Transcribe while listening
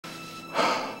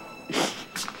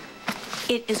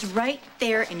It is right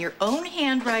there in your own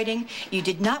handwriting. You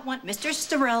did not want Mr.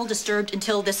 Sorrell disturbed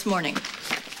until this morning.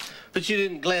 But you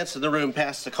didn't glance in the room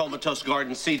past the comatose guard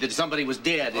and see that somebody was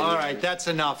dead. All right, that's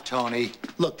enough, Tony.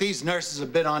 Look, these nurses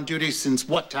have been on duty since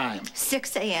what time?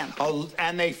 6 a.m. Oh,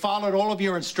 and they followed all of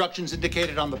your instructions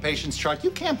indicated on the patient's chart.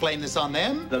 You can't blame this on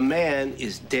them. The man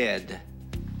is dead.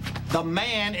 The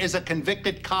man is a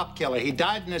convicted cop killer. He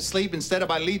died in his sleep instead of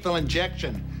by lethal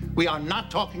injection. We are not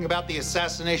talking about the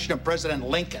assassination of President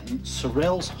Lincoln.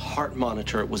 Sorrell's heart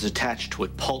monitor was attached to a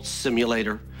pulse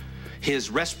simulator. His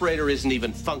respirator isn't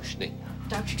even functioning.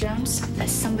 Dr. Jones,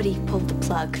 somebody pulled the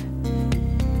plug.